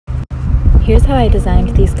Here's how I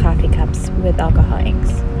designed these coffee cups with alcohol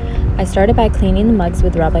inks. I started by cleaning the mugs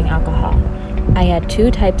with rubbing alcohol. I had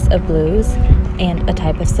 2 types of blues and a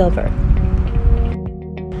type of silver.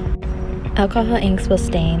 Alcohol inks will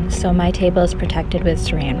stain, so my table is protected with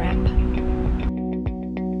saran wrap.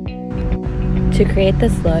 To create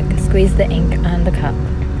this look, squeeze the ink on the cup.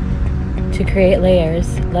 To create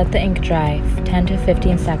layers, let the ink dry 10 to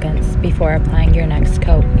 15 seconds before applying your next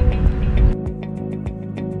coat.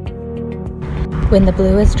 When the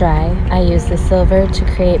blue is dry, I use the silver to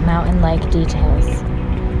create mountain-like details.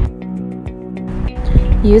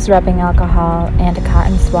 Use rubbing alcohol and a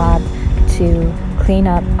cotton swab to clean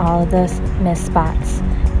up all of the missed spots.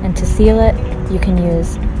 And to seal it, you can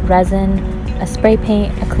use resin, a spray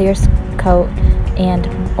paint, a clear coat,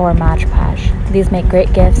 or Mod Podge. These make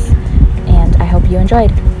great gifts, and I hope you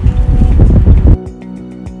enjoyed.